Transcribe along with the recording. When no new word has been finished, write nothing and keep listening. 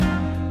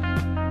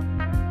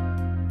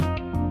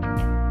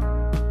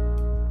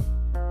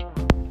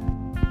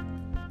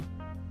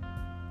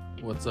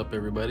What's up,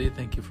 everybody?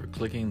 Thank you for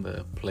clicking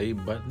the play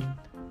button.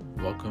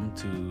 Welcome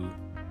to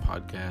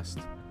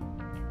podcast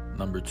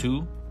number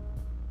 2,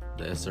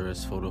 the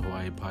SRS Photo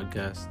Hawaii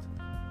podcast,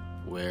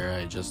 where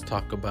I just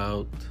talk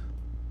about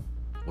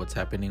what's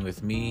happening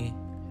with me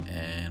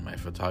and my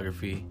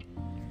photography.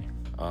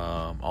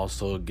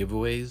 Also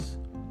giveaways.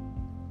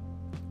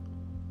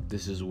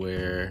 This is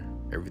where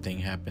everything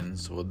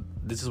happens. Well,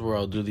 this is where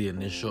I'll do the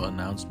initial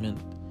announcement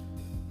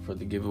for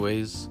the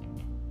giveaways.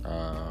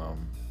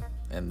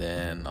 And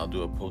then I'll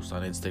do a post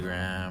on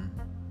Instagram.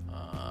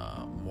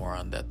 More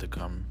on that to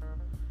come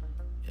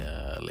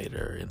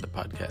later in the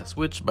podcast,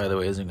 which, by the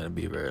way, isn't going to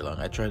be very long.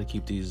 I try to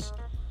keep these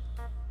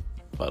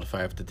about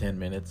 5 to 10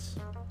 minutes,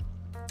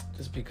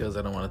 just because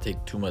I don't want to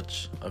take too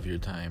much of your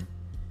time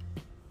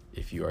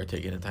if you are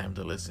taking the time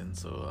to listen.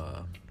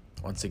 So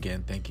once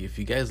again, thank you. If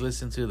you guys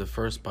listened to the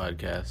first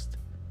podcast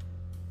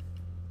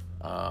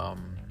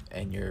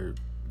and you're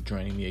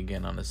joining me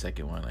again on the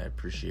second one, I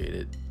appreciate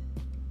it.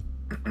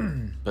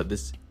 But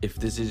if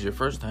this is your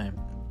first time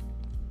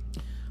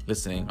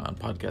listening on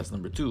podcast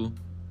number 2,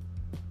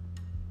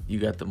 you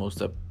got the most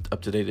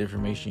up-to-date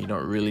information. You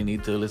don't really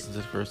need to listen to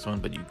the first one,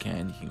 but you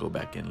can go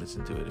back and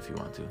listen to it if you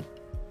want to.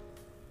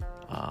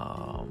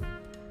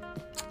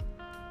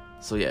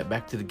 So yeah,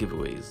 back to the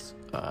giveaways.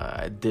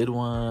 I did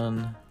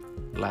one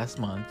last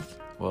month.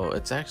 Well,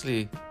 it's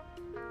actually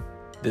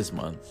this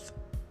month,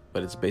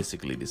 but it's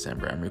basically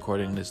December. I'm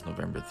recording this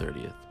November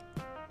 30th.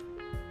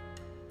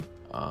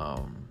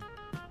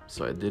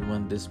 So I did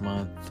one this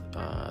month.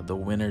 The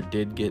winner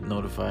did get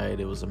notified.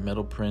 It was a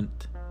metal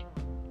print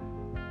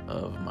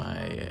of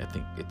I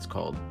think it's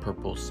called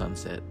Purple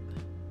Sunset,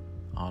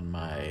 on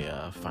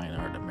my Fine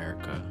Art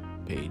America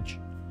page.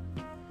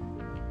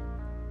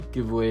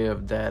 Giveaway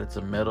of that. It's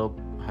a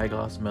high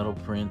gloss metal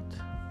print,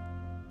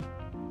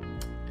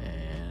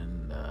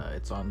 and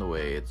it's on the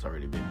way. It's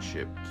already been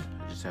shipped.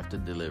 I just have to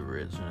deliver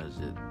it as soon as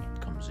it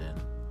comes in.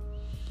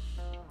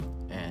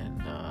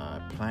 And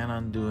I plan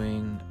on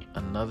doing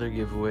another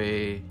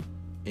giveaway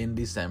in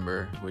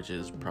December, which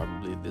is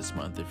probably this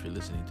month if you're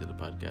listening to the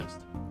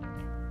podcast,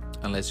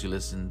 unless you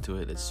listen to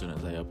it as soon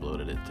as I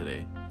uploaded it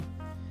today.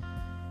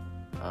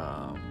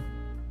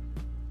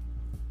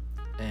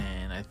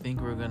 And I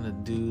think we're gonna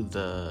do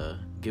the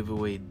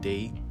giveaway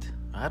date.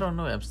 I don't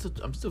know.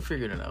 I'm still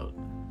figuring it out.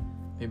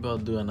 Maybe I'll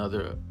do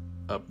another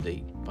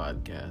update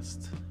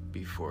podcast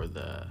before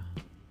the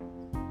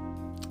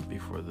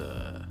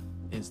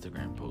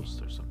Instagram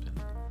post or something.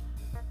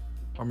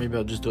 Or maybe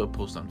I'll just do a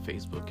post on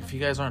Facebook. If you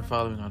guys aren't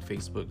following on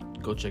Facebook,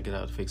 go check it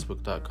out.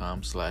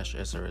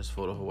 Facebook.com/SRS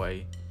Photo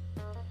Hawaii.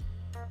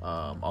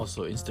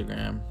 Also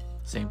Instagram,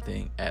 same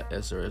thing, at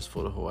SRS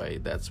Photo Hawaii.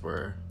 That's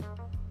the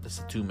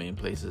 2 main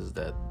places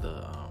that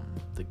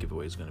the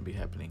giveaway is going to be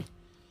happening.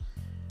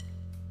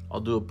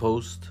 I'll do a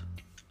post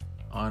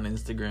on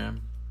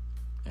Instagram,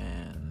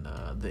 and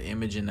the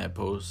image in that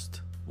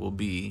post will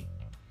be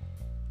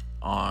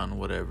on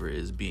whatever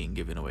is being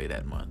given away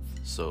that month.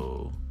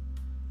 So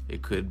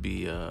it could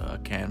be a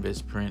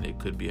canvas print, it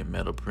could be a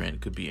metal print,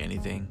 it could be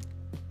anything.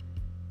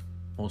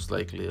 Most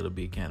likely it'll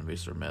be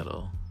canvas or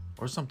metal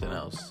or something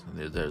else.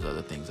 There's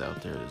other things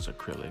out there. There's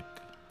acrylic.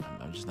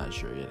 I'm just not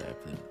sure yet. I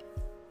haven't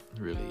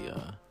really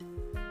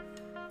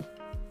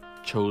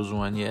chose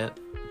one yet.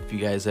 If you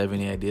guys have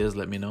any ideas,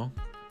 let me know.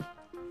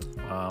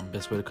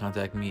 Best way to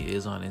contact me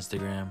is on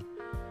Instagram.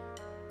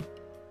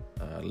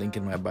 Link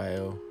in my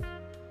bio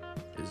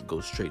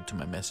goes straight to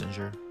my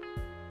messenger.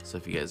 So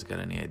if you guys got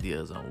any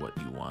ideas on what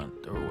you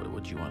want, or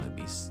what you want to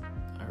be,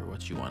 or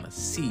what you want to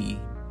see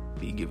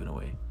be given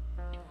away,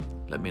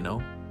 let me know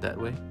that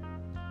way.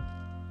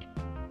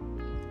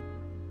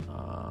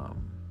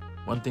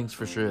 One thing's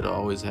for sure, it'll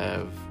always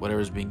have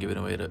whatever's being given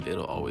away.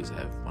 It'll always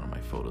have one of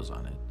my photos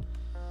on it.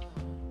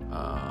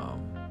 I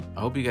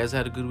hope you guys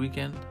had a good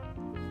weekend.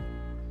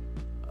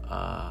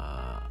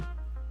 I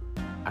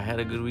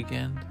had a good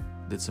weekend.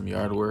 Did some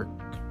yard work.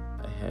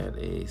 I had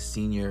a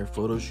senior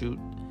photo shoot,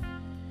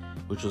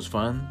 which was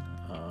fun.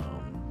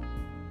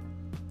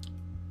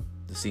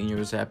 The senior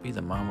was happy,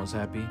 the mom was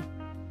happy,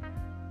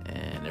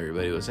 and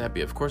everybody was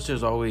happy. Of course,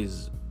 there's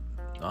always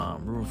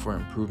room for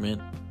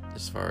improvement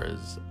as far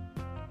as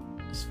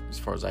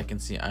I can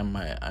see. I'm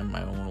my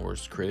own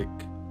worst critic.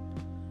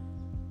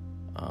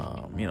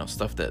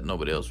 Stuff that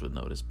nobody else would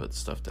notice, but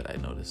stuff that I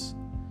notice.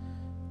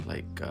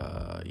 Like,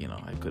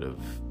 I could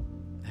have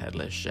had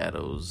less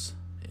shadows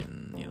in,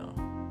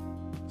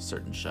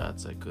 certain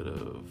shots. I could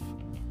have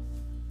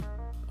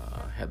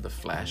had the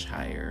flash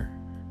higher,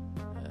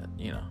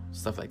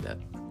 stuff like that.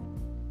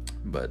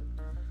 But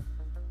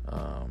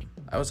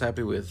I was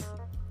happy with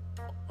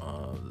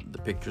the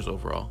pictures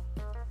overall,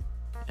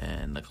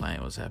 and the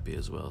client was happy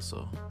as well,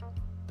 so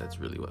that's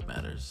really what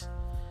matters.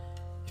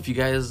 If you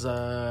guys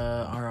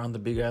are on the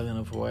Big Island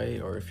of Hawaii,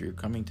 or if you're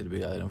coming to the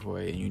Big Island of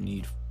Hawaii and you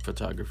need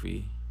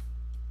photography,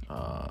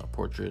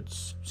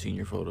 portraits,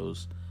 senior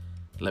photos,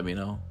 let me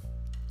know.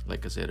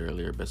 Like I said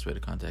earlier, best way to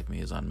contact me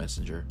is on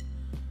Messenger.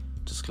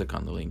 Just click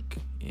on the link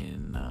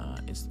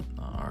on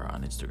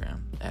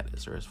Instagram at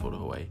SRS Photo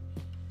Hawaii.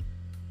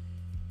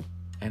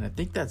 And I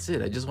think that's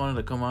it. I just wanted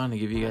to come on and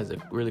give you guys a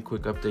really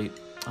quick update.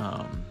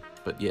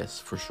 But yes,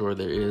 for sure,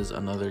 there is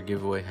another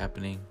giveaway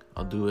happening.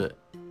 I'll do it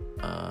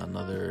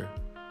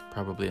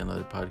probably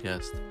another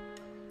podcast,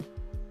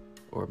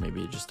 or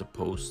maybe just a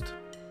post,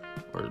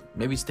 or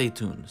maybe stay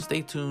tuned to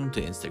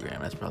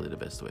Instagram. That's probably the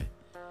best way.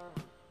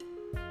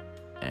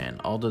 And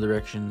all the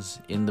directions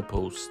in the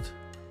post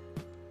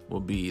will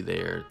be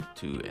there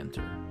to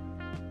enter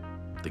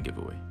the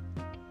giveaway.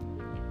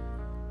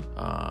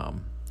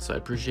 So I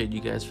appreciate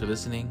you guys for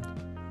listening,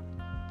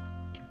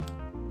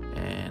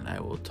 and I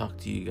will talk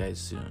to you guys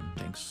soon.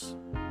 Thanks.